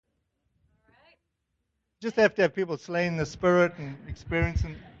Just have to have people slaying the spirit and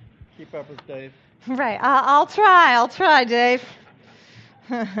experiencing. Keep up with Dave. Right. I'll try, Dave.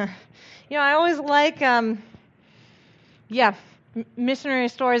 I always like, missionary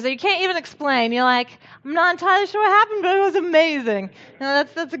stories that you can't even explain. You're like, I'm not entirely sure what happened, but it was amazing.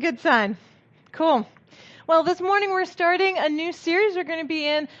 That's a good sign. Cool. Well, this morning we're starting a new series. We're going to be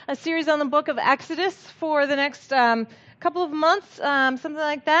in a series on the book of Exodus for the next couple of months, something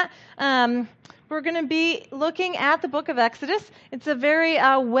like that. We're going to be looking at the book of Exodus. It's a very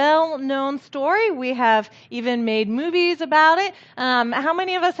well-known story. We have even made movies about it. How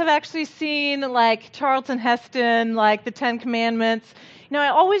many of us have actually seen, like, Charlton Heston, like, the Ten Commandments? It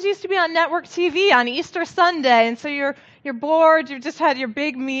always used to be on network TV on Easter Sunday, and so you're bored, you've just had your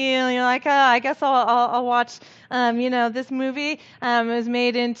big meal, you're like, oh, I guess I'll watch, this movie. It was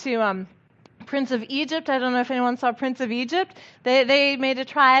made into Prince of Egypt. I don't know if anyone saw Prince of Egypt. They made a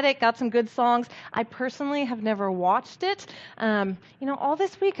try at it, got some good songs. I personally have never watched it. All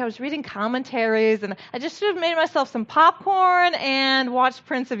this week I was reading commentaries, and I just should have made myself some popcorn and watched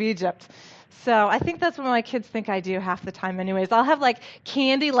Prince of Egypt. So I think that's what my kids think I do half the time anyways. I'll have like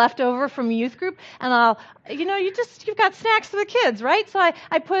candy left over from youth group, and you've got snacks for the kids, right? So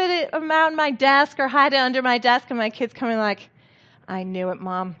I put it around my desk or hide it under my desk, and my kids come in like, I knew it,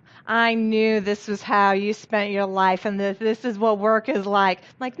 Mom. I knew this was how you spent your life, and this is what work is like.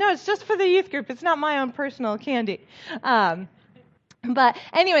 I'm like, no, it's just for the youth group. It's not my own personal candy. But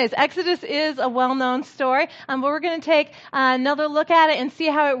anyways, Exodus is a well-known story, but we're going to take another look at it and see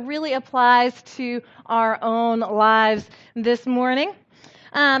how it really applies to our own lives this morning.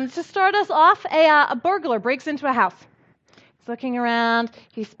 To start us off, a burglar breaks into a house. He's looking around.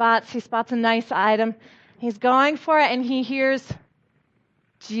 He spots a nice item. He's going for it, and he hears,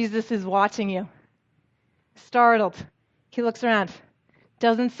 Jesus is watching you. Startled, he looks around.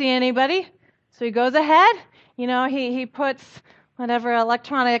 Doesn't see anybody, so he goes ahead. He puts whatever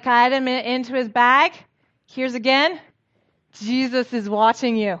electronic item into his bag. Here's again, Jesus is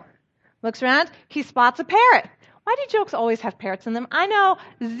watching you. Looks around, he spots a parrot. Why do jokes always have parrots in them? I know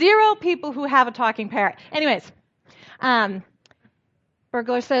 0 people who have a talking parrot. Anyways,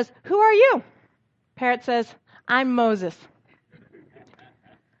 burglar says, who are you? Parrot says, I'm Moses.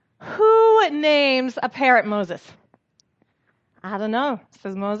 Who names a parrot Moses? I don't know,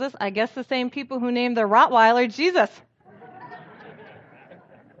 says Moses. I guess the same people who named their Rottweiler Jesus.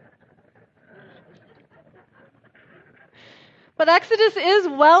 But Exodus is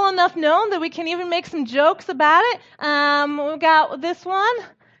well enough known that we can even make some jokes about it. We've got this one.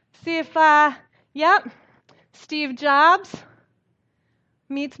 See if, Steve Jobs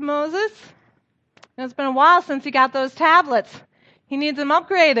meets Moses. And it's been a while since he got those tablets. He needs them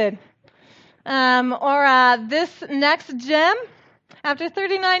upgraded. Or this next gem. After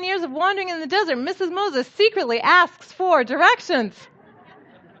 39 years of wandering in the desert, Mrs. Moses secretly asks for directions.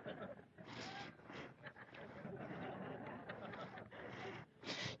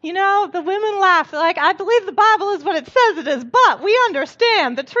 The women laugh. They're like, I believe the Bible is what it says it is, but we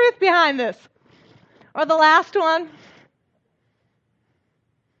understand the truth behind this. Or the last one.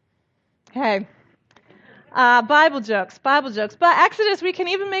 Hey, Bible jokes. But Exodus, we can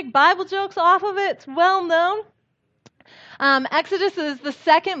even make Bible jokes off of it. It's well known. Exodus is the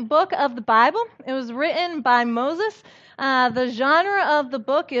second book of the Bible. It was written by Moses. The genre of the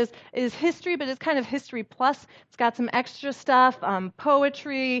book is history, but it's kind of history plus. It's got some extra stuff,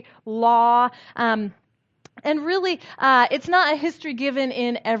 poetry, law, and really, it's not a history given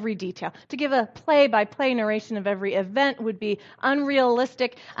in every detail. To give a play-by-play narration of every event would be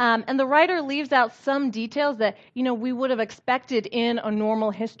unrealistic, and the writer leaves out some details that, we would have expected in a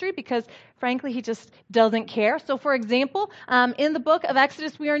normal history because, frankly, he just doesn't care. So, for example, in the book of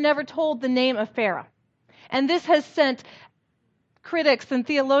Exodus, we are never told the name of Pharaoh. And this has sent critics and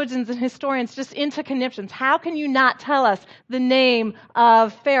theologians and historians just into conniptions. How can you not tell us the name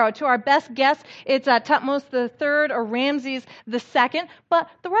of Pharaoh? To our best guess, it's Tutmos III or Ramses II, but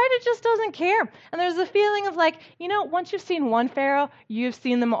the writer just doesn't care. And there's a feeling of like, once you've seen one Pharaoh, you've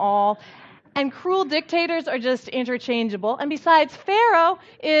seen them all. And cruel dictators are just interchangeable. And besides, Pharaoh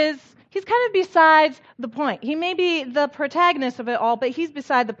he's kind of besides the point. He may be the protagonist of it all, but he's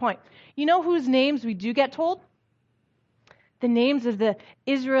beside the point. You know whose names we do get told? The names of the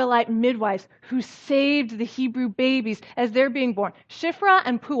Israelite midwives who saved the Hebrew babies as they're being born. Shiphrah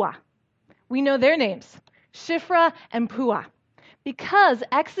and Puah. We know their names. Shiphrah and Puah. Because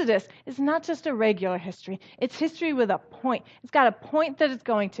Exodus is not just a regular history. It's history with a point. It's got a point that it's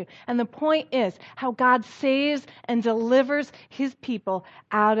going to. And the point is how God saves and delivers his people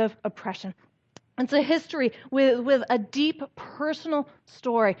out of oppression. It's a history with a deep personal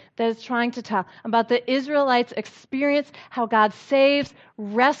story that it's trying to tell about the Israelites' experience, how God saves,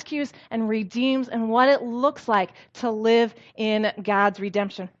 rescues, and redeems, and what it looks like to live in God's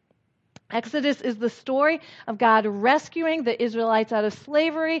redemption. Exodus is the story of God rescuing the Israelites out of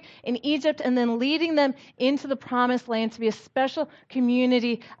slavery in Egypt and then leading them into the promised land to be a special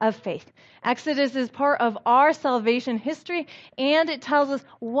community of faith. Exodus is part of our salvation history, and it tells us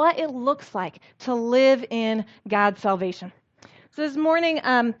what it looks like to live in God's salvation. So this morning,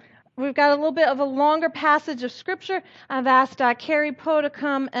 we've got a little bit of a longer passage of Scripture. I've asked Carrie Poe to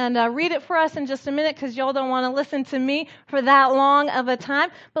come and read it for us in just a minute because y'all don't want to listen to me for that long of a time.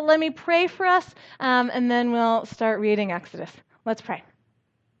 But let me pray for us, and then we'll start reading Exodus. Let's pray.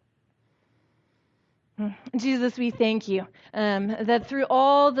 Jesus, we thank you that through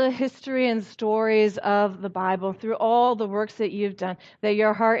all the history and stories of the Bible, through all the works that you've done, that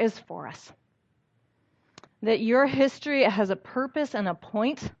your heart is for us. That your history has a purpose and a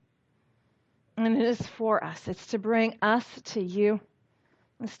point, and it is for us. It's to bring us to you.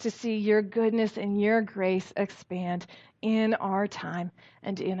 It's to see your goodness and your grace expand in our time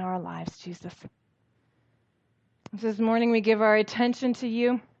and in our lives, Jesus. This morning we give our attention to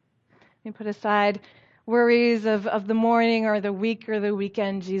you. We put aside worries of the morning or the week or the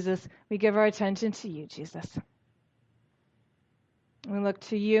weekend, Jesus. We give our attention to you, Jesus. We look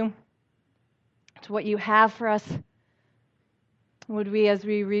to you, to what you have for us. Would we, as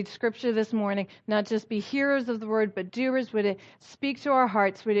we read Scripture this morning, not just be hearers of the word, but doers? Would it speak to our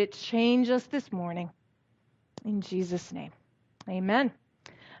hearts? Would it change us this morning? In Jesus' name, amen.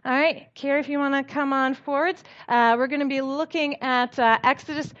 All right, Carrie, if you want to come on forward. We're going to be looking at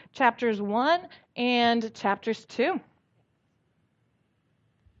Exodus chapters 1 and chapters 2.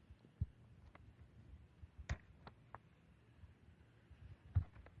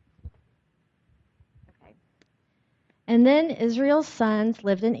 And then Israel's sons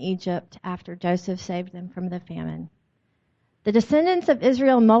lived in Egypt after Joseph saved them from the famine. The descendants of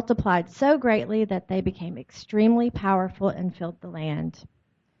Israel multiplied so greatly that they became extremely powerful and filled the land.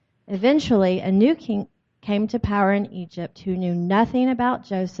 Eventually, a new king came to power in Egypt who knew nothing about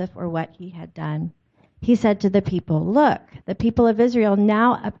Joseph or what he had done. He said to the people, "Look, the people of Israel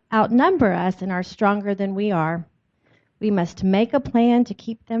now outnumber us and are stronger than we are. We must make a plan to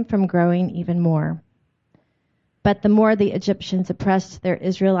keep them from growing even more." But the more the Egyptians oppressed their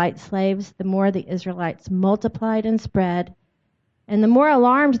Israelite slaves, the more the Israelites multiplied and spread, and the more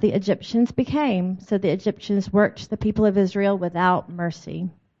alarmed the Egyptians became. So the Egyptians worked the people of Israel without mercy.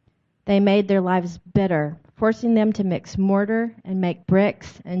 They made their lives bitter, forcing them to mix mortar and make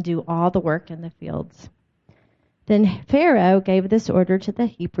bricks and do all the work in the fields. Then Pharaoh gave this order to the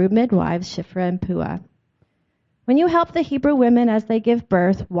Hebrew midwives, Shiphrah and Puah. "When you help the Hebrew women as they give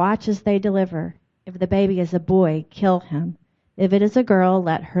birth, watch as they deliver. If the baby is a boy, kill him. If it is a girl,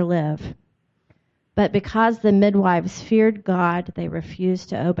 let her live." But because the midwives feared God, they refused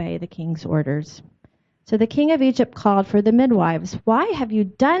to obey the king's orders. So the king of Egypt called for the midwives. "Why have you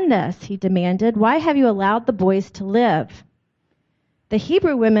done this?" he demanded. "Why have you allowed the boys to live?" "The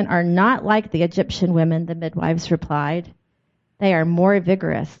Hebrew women are not like the Egyptian women," the midwives replied. "They are more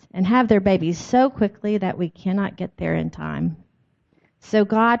vigorous and have their babies so quickly that we cannot get there in time." So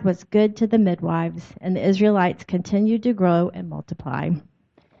God was good to the midwives, and the Israelites continued to grow and multiply.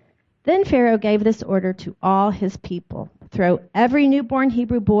 Then Pharaoh gave this order to all his people: "Throw every newborn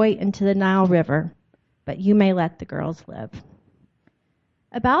Hebrew boy into the Nile River, but you may let the girls live."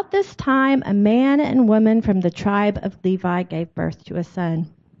 About this time, a man and woman from the tribe of Levi gave birth to a son.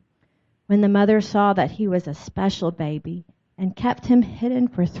 When the mother saw that he was a special baby and kept him hidden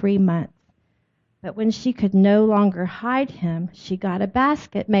for 3 months, but when she could no longer hide him, she got a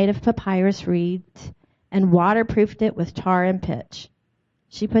basket made of papyrus reeds and waterproofed it with tar and pitch.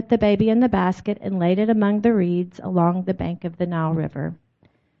 She put the baby in the basket and laid it among the reeds along the bank of the Nile River.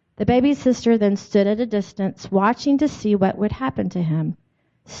 The baby's sister then stood at a distance, watching to see what would happen to him.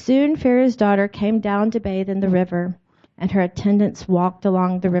 Soon Pharaoh's daughter came down to bathe in the river, and her attendants walked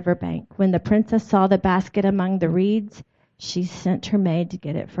along the riverbank. When the princess saw the basket among the reeds, she sent her maid to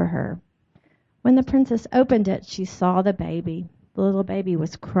get it for her. When the princess opened it, she saw the baby. The little baby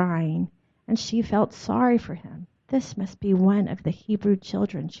was crying, and she felt sorry for him. "This must be one of the Hebrew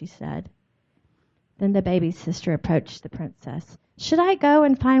children," she said. Then the baby's sister approached the princess. "Should I go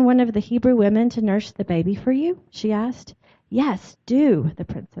and find one of the Hebrew women to nurse the baby for you?" she asked. "Yes, do," the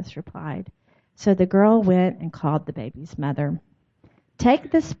princess replied. So the girl went and called the baby's mother.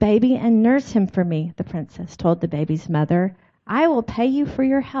 "Take this baby and nurse him for me," the princess told the baby's mother. "I will pay you for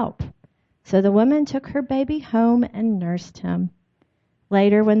your help." So the woman took her baby home and nursed him.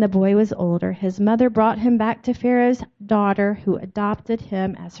 Later, when the boy was older, his mother brought him back to Pharaoh's daughter, who adopted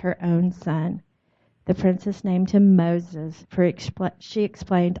him as her own son. The princess named him Moses, for she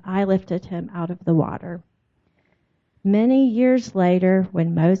explained, I lifted him out of the water. Many years later,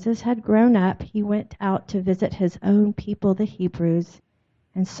 when Moses had grown up, he went out to visit his own people, the Hebrews,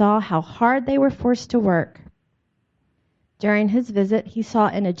 and saw how hard they were forced to work. During his visit, he saw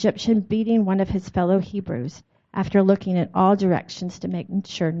an Egyptian beating one of his fellow Hebrews. After looking in all directions to make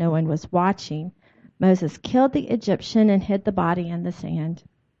sure no one was watching, Moses killed the Egyptian and hid the body in the sand.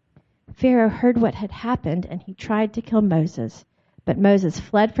 Pharaoh heard what had happened, and he tried to kill Moses. But Moses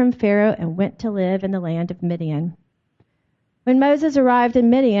fled from Pharaoh and went to live in the land of Midian. When Moses arrived in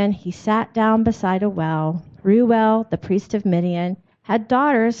Midian, he sat down beside a well. Reuel, the priest of Midian, had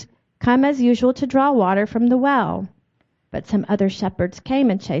daughters come as usual to draw water from the well. But some other shepherds came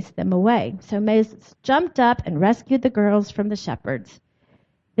and chased them away. So Moses jumped up and rescued the girls from the shepherds.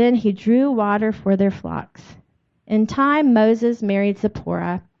 Then he drew water for their flocks. In time, Moses married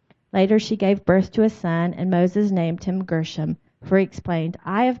Zipporah. Later, she gave birth to a son, and Moses named him Gershom, for he explained,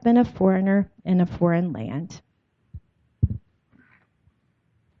 I have been a foreigner in a foreign land.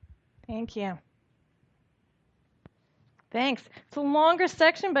 Thank you. Thanks. It's a longer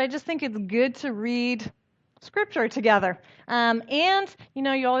section, but I just think it's good to read Scripture together. And,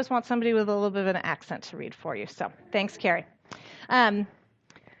 you always want somebody with a little bit of an accent to read for you. So thanks, Carrie.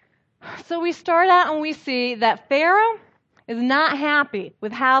 So we start out and we see that Pharaoh is not happy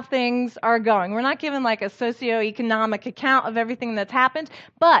with how things are going. We're not given like a socioeconomic account of everything that's happened,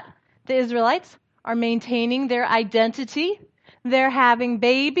 but the Israelites are maintaining their identity. They're having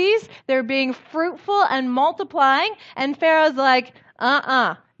babies. They're being fruitful and multiplying. And Pharaoh's like,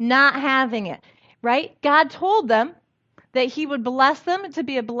 not having it. Right? God told them that he would bless them to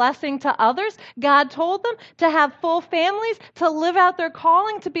be a blessing to others. God told them to have full families, to live out their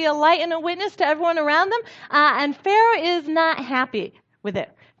calling, to be a light and a witness to everyone around them. And Pharaoh is not happy with it.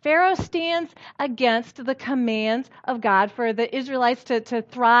 Pharaoh stands against the commands of God for the Israelites to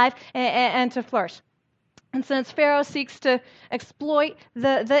thrive and to flourish. And since Pharaoh seeks to exploit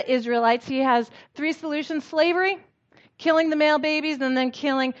the Israelites, he has three solutions: slavery, killing the male babies, and then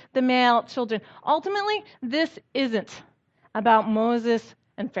killing the male children. Ultimately, this isn't about Moses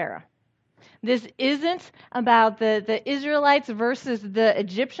and Pharaoh. This isn't about the Israelites versus the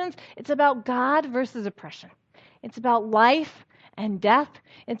Egyptians. It's about God versus oppression. It's about life and death.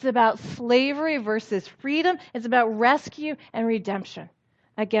 It's about slavery versus freedom. It's about rescue and redemption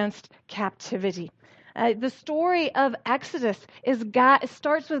against captivity. The story of Exodus it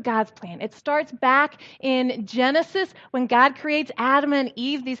starts with God's plan. It starts back in Genesis when God creates Adam and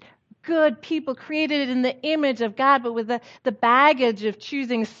Eve, these good people created in the image of God, but with the baggage of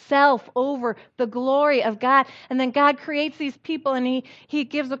choosing self over the glory of God. And then God creates these people, and he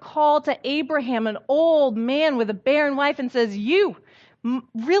gives a call to Abraham, an old man with a barren wife, and says, you,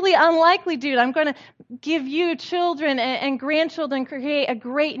 really unlikely dude, I'm going to give you children and grandchildren, create a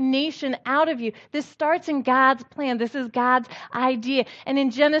great nation out of you. This starts in God's plan. This is God's idea. And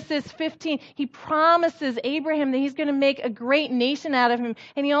in Genesis 15, he promises Abraham that he's going to make a great nation out of him.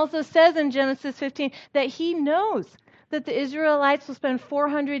 And he also says in Genesis 15 that he knows that the Israelites will spend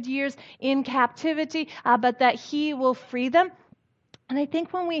 400 years in captivity, but that he will free them. And I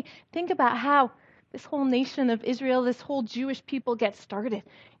think when we think about how this whole nation of Israel, this whole Jewish people gets started,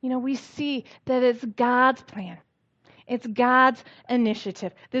 we see that it's God's plan. It's God's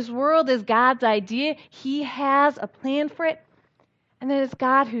initiative. This world is God's idea. He has a plan for it. And then it's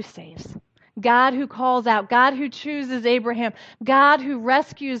God who saves. God who calls out. God who chooses Abraham. God who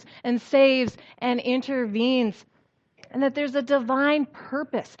rescues and saves and intervenes. And that there's a divine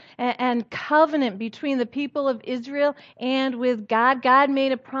purpose and covenant between the people of Israel and with God. God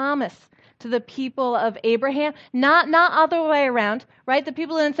made a promise to the people of Abraham, not other way around, right? The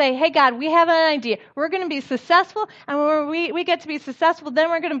people didn't say, hey, God, we have an idea. We're going to be successful, and when we get to be successful, then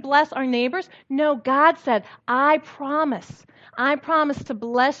we're going to bless our neighbors. No, God said, I promise to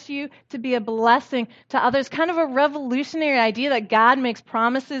bless you, to be a blessing to others. Kind of a revolutionary idea that God makes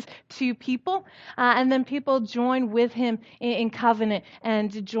promises to people, and then people join with him in covenant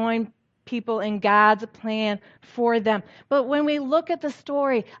and join people in God's plan for them. But when we look at the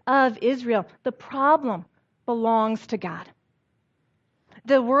story of Israel, the problem belongs to God.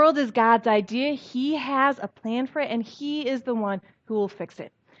 The world is God's idea. He has a plan for it, and he is the one who will fix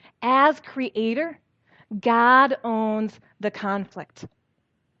it. As creator, God owns the conflict.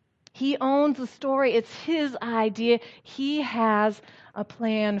 He owns the story. It's his idea. He has a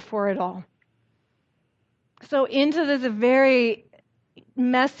plan for it all. So into this very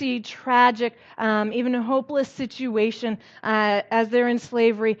messy, tragic, even a hopeless situation as they're in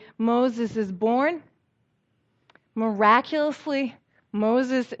slavery, Moses is born. Miraculously,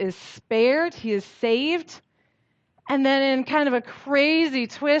 Moses is spared. He is saved. And then in kind of a crazy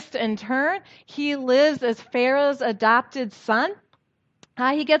twist and turn, he lives as Pharaoh's adopted son.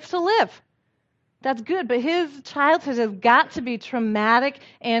 He gets to live. That's good, but his childhood has got to be traumatic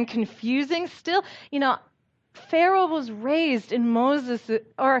and confusing still. Pharaoh was raised in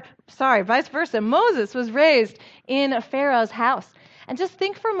vice versa. Moses was raised in Pharaoh's house. And just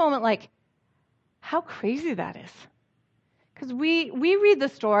think for a moment, like, how crazy that is. Because we read the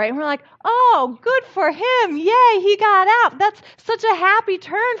story and we're like, oh, good for him. Yay, he got out. That's such a happy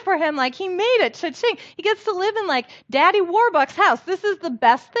turn for him. Like, he made it. Cha-ching. He gets to live in, like, Daddy Warbucks' house. This is the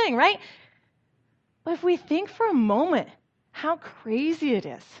best thing, right? But if we think for a moment how crazy it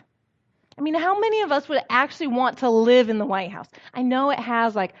is. I mean, how many of us would actually want to live in the White House? I know it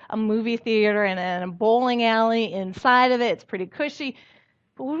has, like, a movie theater and a bowling alley inside of it. It's pretty cushy.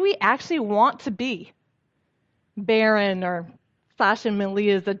 But would we actually want to be Baron or Sasha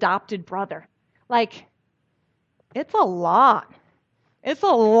Malia's adopted brother? Like, it's a lot. It's a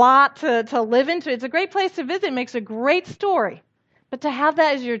lot to live into. It's a great place to visit. It makes a great story. But to have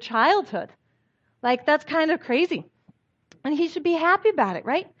that as your childhood, like, that's kind of crazy. And he should be happy about it,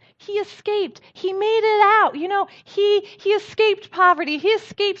 right? He escaped. He made it out. He escaped poverty. He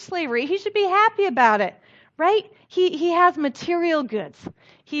escaped slavery. He should be happy about it, right? He has material goods.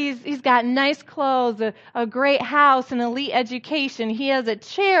 He's got nice clothes, a great house, an elite education. He has a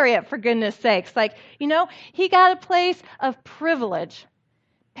chariot, for goodness sakes. Like, he got a place of privilege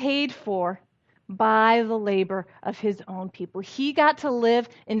paid for by the labor of his own people. He got to live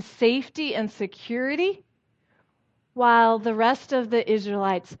in safety and security while the rest of the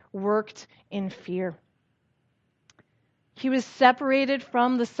Israelites worked in fear. He was separated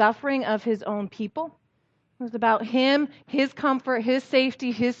from the suffering of his own people. It was about him, his comfort, his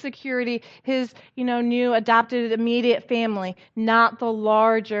safety, his security, his, new adopted immediate family, not the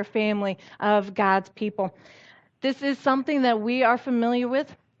larger family of God's people. This is something that we are familiar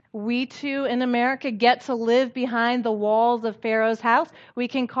with. We too in America get to live behind the walls of Pharaoh's house. We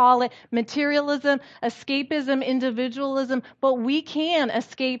can call it materialism, escapism, individualism, but we can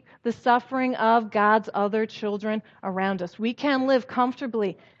escape the suffering of God's other children around us. We can live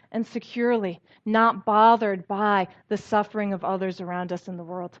comfortably and securely, not bothered by the suffering of others around us in the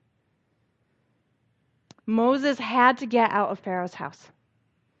world. Moses had to get out of Pharaoh's house.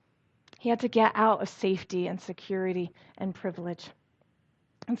 He had to get out of safety and security and privilege.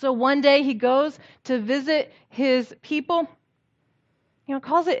 And so one day he goes to visit his people.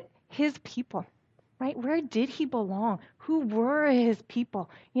 Calls it his people, right? Where did he belong? Who were his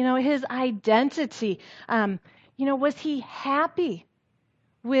people? His identity. Was he happy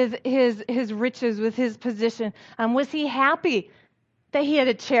with his riches, with his position? Was he happy that he had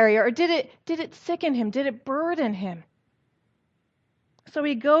a chariot, or did it sicken him? Did it burden him? So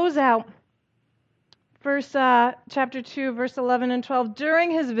he goes out. Chapter 2, verse 11 and 12. During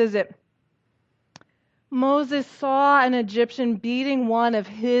his visit, Moses saw an Egyptian beating one of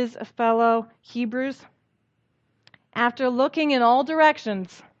his fellow Hebrews. After looking in all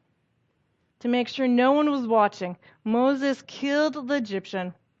directions to make sure no one was watching, Moses killed the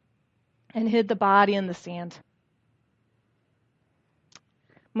Egyptian and hid the body in the sand.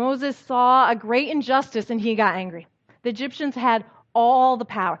 Moses saw a great injustice and he got angry. The Egyptians had all the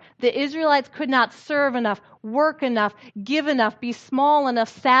power. The Israelites could not serve enough, work enough, give enough, be small enough,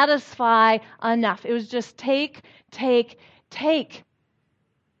 satisfy enough. It was just take. And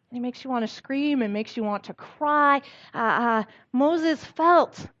it makes you want to scream. It makes you want to cry. Moses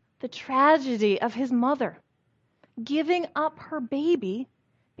felt the tragedy of his mother giving up her baby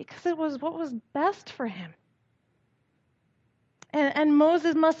because it was what was best for him. And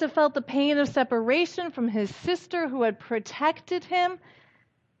Moses must have felt the pain of separation from his sister who had protected him.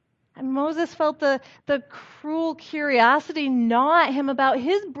 And Moses felt the cruel curiosity gnaw at him about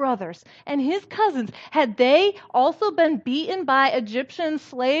his brothers and his cousins. Had they also been beaten by Egyptian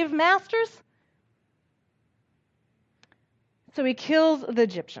slave masters? So he kills the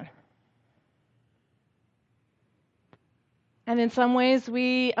Egyptian. And in some ways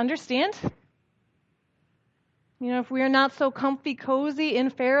we understand. If we are not so comfy, cozy in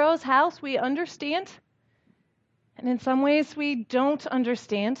Pharaoh's house, we understand. And in some ways, we don't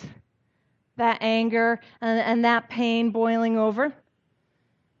understand that anger and that pain boiling over.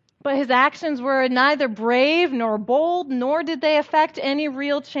 But his actions were neither brave nor bold, nor did they affect any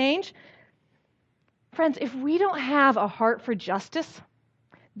real change. Friends, if we don't have a heart for justice,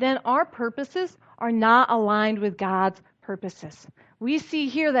 then our purposes are not aligned with God's purposes. We see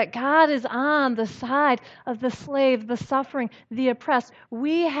here that God is on the side of the slave, the suffering, the oppressed.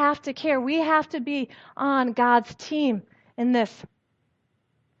 We have to care. We have to be on God's team in this.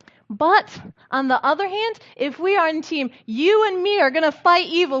 But on the other hand, if we are in team, you and me are going to fight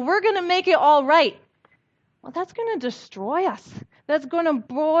evil. We're going to make it all right. Well, that's going to destroy us. That's going to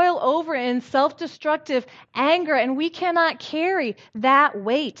boil over in self-destructive anger, and we cannot carry that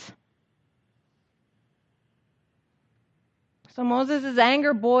weight. So Moses'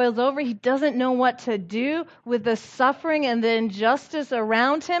 anger boils over. He doesn't know what to do with the suffering and the injustice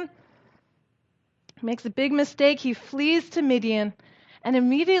around him. He makes a big mistake. He flees to Midian. And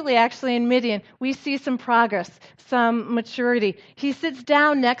immediately, actually, in Midian, we see some progress, some maturity. He sits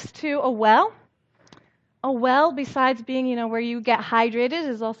down next to a well. A well, besides being, where you get hydrated,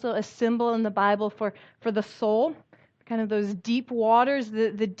 is also a symbol in the Bible for the soul. Kind of those deep waters,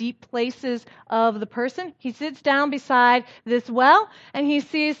 the deep places of the person. He sits down beside this well, and he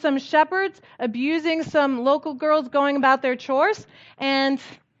sees some shepherds abusing some local girls going about their chores, and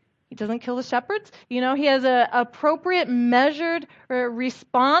he doesn't kill the shepherds. He has an appropriate, measured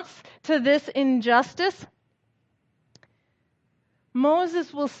response to this injustice.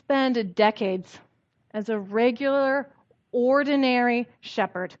 Moses will spend decades as a regular, ordinary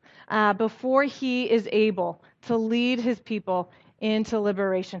shepherd before he is able to lead his people into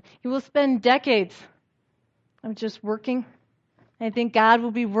liberation. He will spend decades of just working. I think God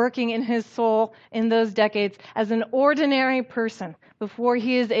will be working in his soul in those decades as an ordinary person before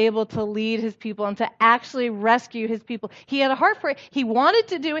he is able to lead his people and to actually rescue his people. He had a heart for it. He wanted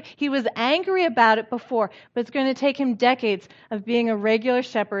to do it. He was angry about it before, but it's going to take him decades of being a regular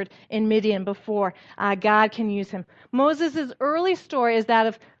shepherd in Midian before God can use him. Moses' early story is that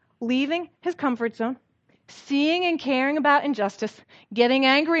of leaving his comfort zone, seeing and caring about injustice, getting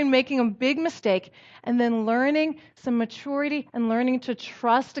angry and making a big mistake, and then learning some maturity and learning to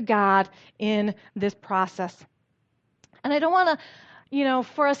trust God in this process. And I don't want to,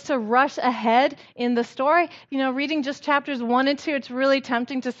 for us to rush ahead in the story. Reading just chapters 1 and 2, it's really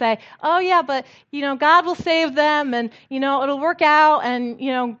tempting to say, oh yeah, but, God will save them and, it'll work out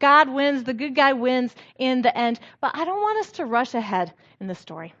and, God wins, the good guy wins in the end. But I don't want us to rush ahead in the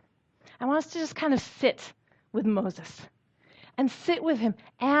story. I want us to just kind of sit with Moses and sit with him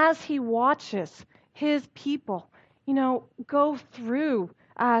as he watches his people, go through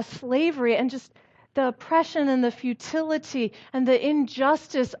slavery and just the oppression and the futility and the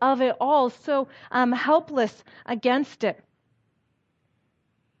injustice of it all, so helpless against it.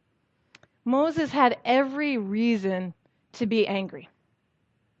 Moses had every reason to be angry.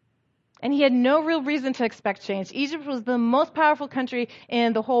 And he had no real reason to expect change. Egypt was the most powerful country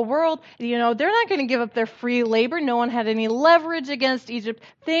in the whole world. They're not going to give up their free labor. No one had any leverage against Egypt.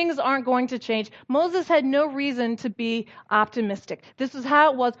 Things aren't going to change. Moses had no reason to be optimistic. This is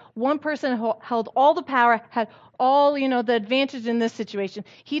how it was. One person held all the power, had all, the advantage in this situation.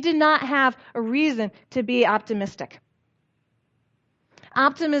 He did not have a reason to be optimistic.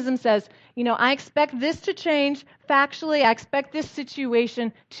 Optimism says, I expect this to change factually. I expect this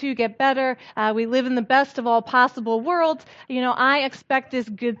situation to get better. We live in the best of all possible worlds. I expect this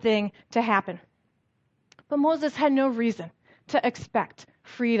good thing to happen. But Moses had no reason to expect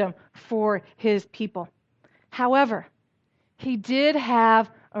freedom for his people. However, he did have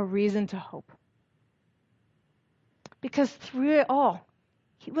a reason to hope. Because through it all,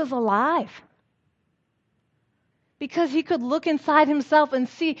 he was alive. Because he could look inside himself and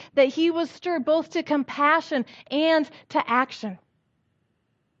see that he was stirred both to compassion and to action.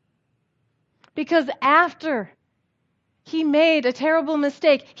 Because after he made a terrible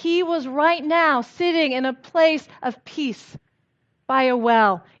mistake, he was right now sitting in a place of peace by a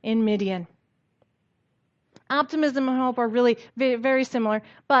well in Midian. Optimism and hope are really very, very similar.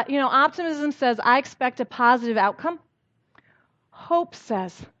 But, optimism says, I expect a positive outcome. Hope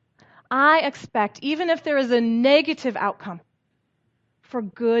says, I expect, even if there is a negative outcome, for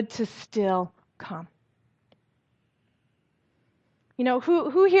good to still come.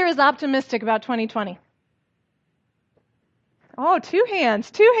 Who here is optimistic about 2020? Oh, two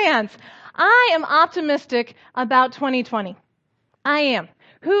hands. I am optimistic about 2020. I am.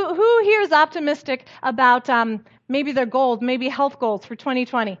 Who here is optimistic about maybe their goals, maybe health goals for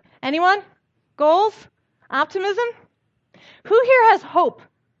 2020? Anyone? Goals? Optimism? Who here has hope?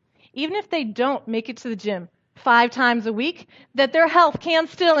 Even if they don't make it to the gym 5 times a week, that their health can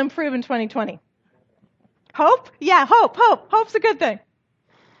still improve in 2020. Hope? Yeah, hope. Hope's a good thing.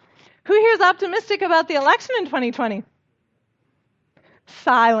 Who here is optimistic about the election in 2020?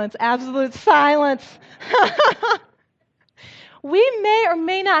 Silence, absolute silence. We may or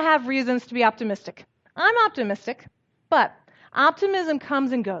may not have reasons to be optimistic. I'm optimistic. But optimism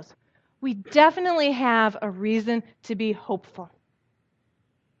comes and goes. We definitely have a reason to be hopeful.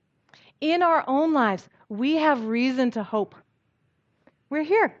 In our own lives, we have reason to hope. We're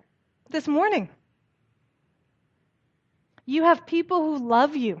here this morning. You have people who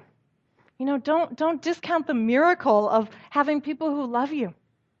love you. Don't discount the miracle of having people who love you.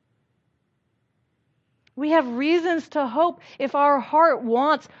 We have reasons to hope if our heart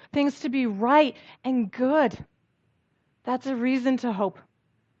wants things to be right and good. That's a reason to hope.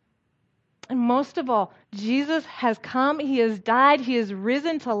 And most of all, Jesus has come, He has died, He has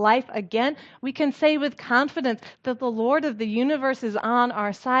risen to life again. We can say with confidence that the Lord of the universe is on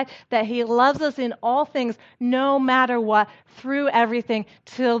our side, that He loves us in all things, no matter what, through everything,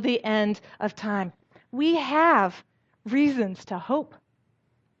 till the end of time. We have reasons to hope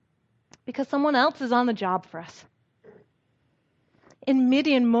because someone else is on the job for us. In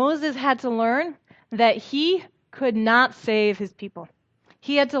Midian, Moses had to learn that he could not save his people.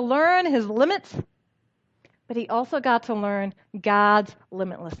 He had to learn his limits, but he also got to learn God's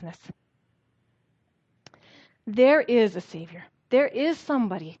limitlessness. There is a Savior. There is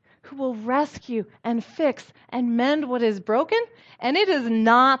somebody who will rescue and fix and mend what is broken, and it is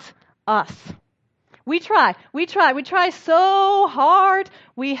not us. We try so hard.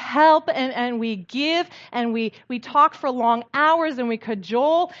 We help and we give and we talk for long hours and we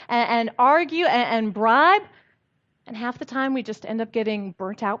cajole and argue and bribe. And half the time we just end up getting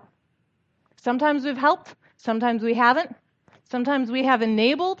burnt out. Sometimes we've helped, sometimes we haven't. Sometimes we have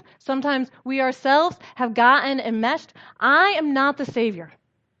enabled, sometimes we ourselves have gotten enmeshed. I am not the Savior,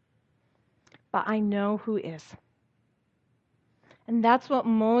 but I know who is. And that's what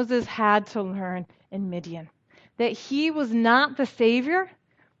Moses had to learn in Midian. That he was not the Savior,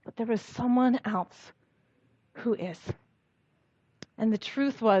 but there was someone else who is. And the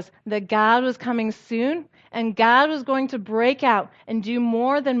truth was that God was coming soon, and God was going to break out and do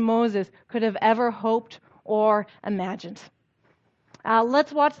more than Moses could have ever hoped or imagined.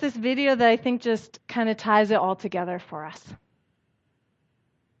 Let's watch this video that I think just kind of ties it all together for us.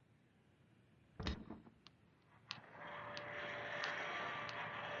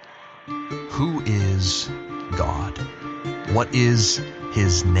 Who is God? What is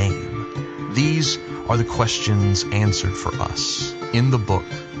His name? These are the questions answered for us in the book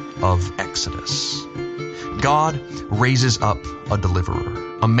of Exodus. God raises up a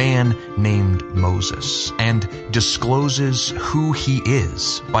deliverer, a man named Moses, and discloses who he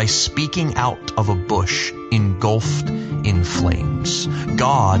is by speaking out of a bush engulfed in flames.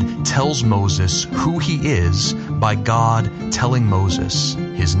 God tells Moses who he is by God telling Moses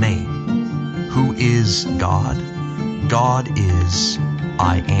his name. Who is God? God is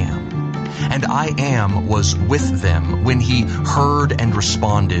I Am. And I Am was with them when he heard and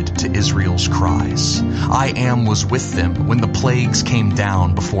responded to Israel's cries. I Am was with them when the plagues came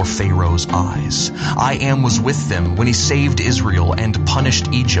down before Pharaoh's eyes. I Am was with them when he saved Israel and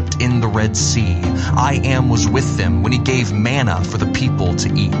punished Egypt in the Red Sea. I Am was with them when he gave manna for the people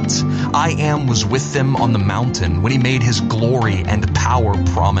to eat. I Am was with them on the mountain when he made his glory and power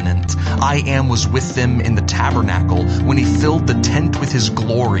prominent. I Am was with them in the tabernacle when he filled the tent with his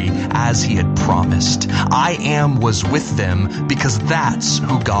glory as he had promised. I Am was with them because that's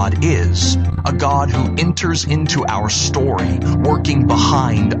who God is. A God who enters into our story, working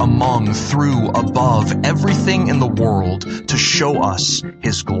behind, among, through, above, everything in the world to show us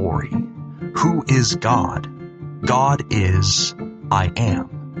his glory. Who is God? God is I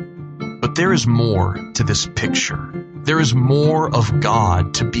Am. But there is more to this picture. There is more of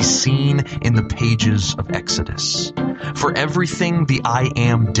God to be seen in the pages of Exodus. For everything the I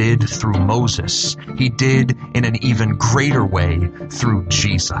Am did through Moses, he did in an even greater way through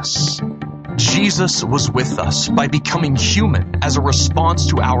Jesus. Jesus was with us by becoming human as a response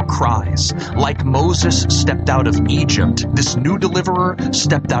to our cries. Like Moses stepped out of Egypt, this new deliverer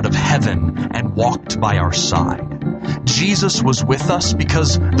stepped out of heaven and walked by our side. Jesus was with us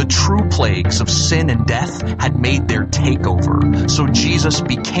because the true plagues of sin and death had made their takeover. So Jesus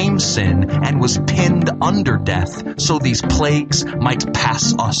became sin and was pinned under death so these plagues might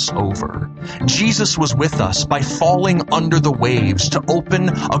pass us over. Jesus was with us by falling under the waves to open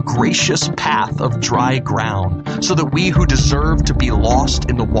a gracious path of dry ground so that we who deserve to be lost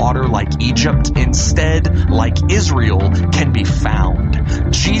in the water like Egypt, instead, like Israel, can be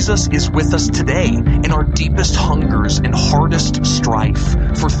found. Jesus is with us today in our deepest hungers and hardest strife,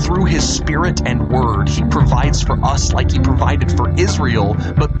 for through his Spirit and Word, he provides for us like he provided for Israel,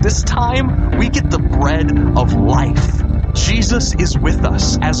 but this time we get the bread of life. Jesus is with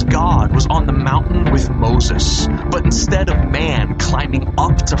us as God was on the mountain with Moses. But instead of man climbing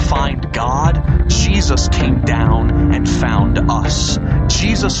up to find God, Jesus came down and found us.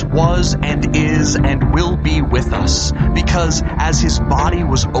 Jesus was and is and will be with us, because as his body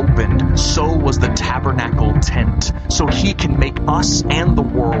was opened, so was the tabernacle tent, so he can make us and the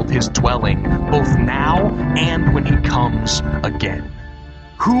world his dwelling, both now and when he comes again.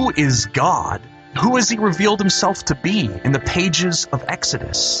 Who is God? Who has he revealed himself to be in the pages of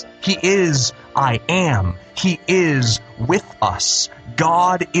Exodus? He is I am. He is with us.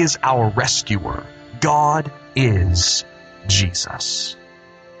 God is our rescuer. God is Jesus.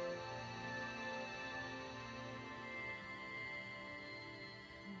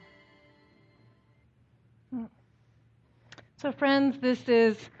 So friends, this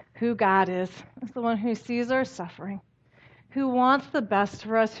is who God is. It's the one who sees our suffering, who wants the best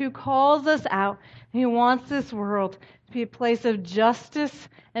for us, who calls us out, and who wants this world to be a place of justice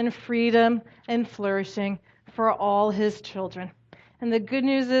and freedom and flourishing for all his children. And the good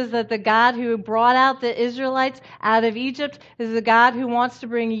news is that the God who brought out the Israelites out of Egypt is the God who wants to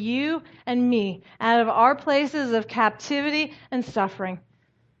bring you and me out of our places of captivity and suffering.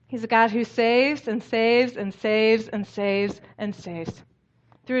 He's a God who saves and saves and saves and saves and saves.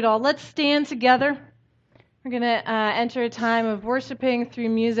 Through it all, let's stand together. We're going to enter a time of worshiping through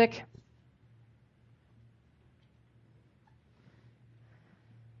music.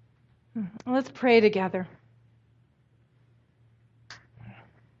 Let's pray together.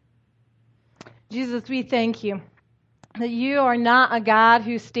 Jesus, we thank you that you are not a God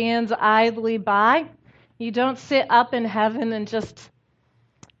who stands idly by. You don't sit up in heaven and just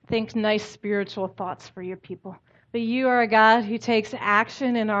think nice spiritual thoughts for your people. But you are a God who takes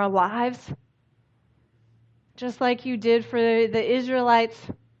action in our lives, just like you did for the Israelites.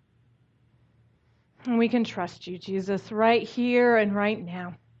 And we can trust you, Jesus, right here and right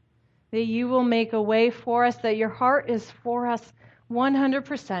now. That you will make a way for us, that your heart is for us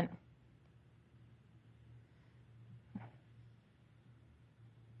 100%.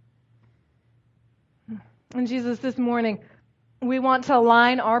 And Jesus, this morning, we want to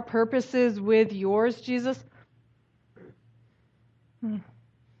align our purposes with yours, Jesus.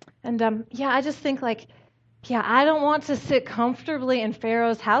 And I just think I don't want to sit comfortably in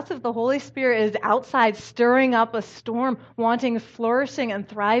Pharaoh's house if the Holy Spirit is outside stirring up a storm, wanting flourishing and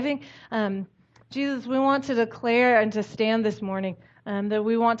thriving. Jesus, we want to declare and to stand this morning that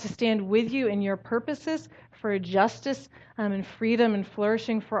we want to stand with you in your purposes for justice and freedom and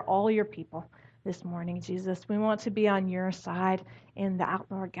flourishing for all your people this morning, Jesus. We want to be on your side in that,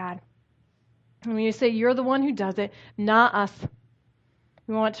 Lord God. And when you say you're the one who does it, not us.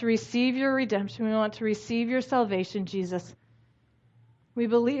 We want to receive your redemption. We want to receive your salvation, Jesus. We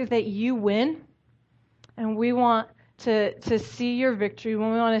believe that you win, and we want to see your victory.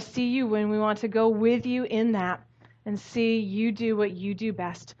 When we want to see you win, we want to go with you in that and see you do what you do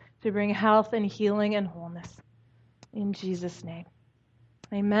best to bring health and healing and wholeness. In Jesus' name.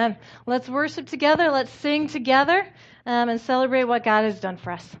 Amen. Let's worship together. Let's sing together and celebrate what God has done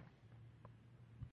for us.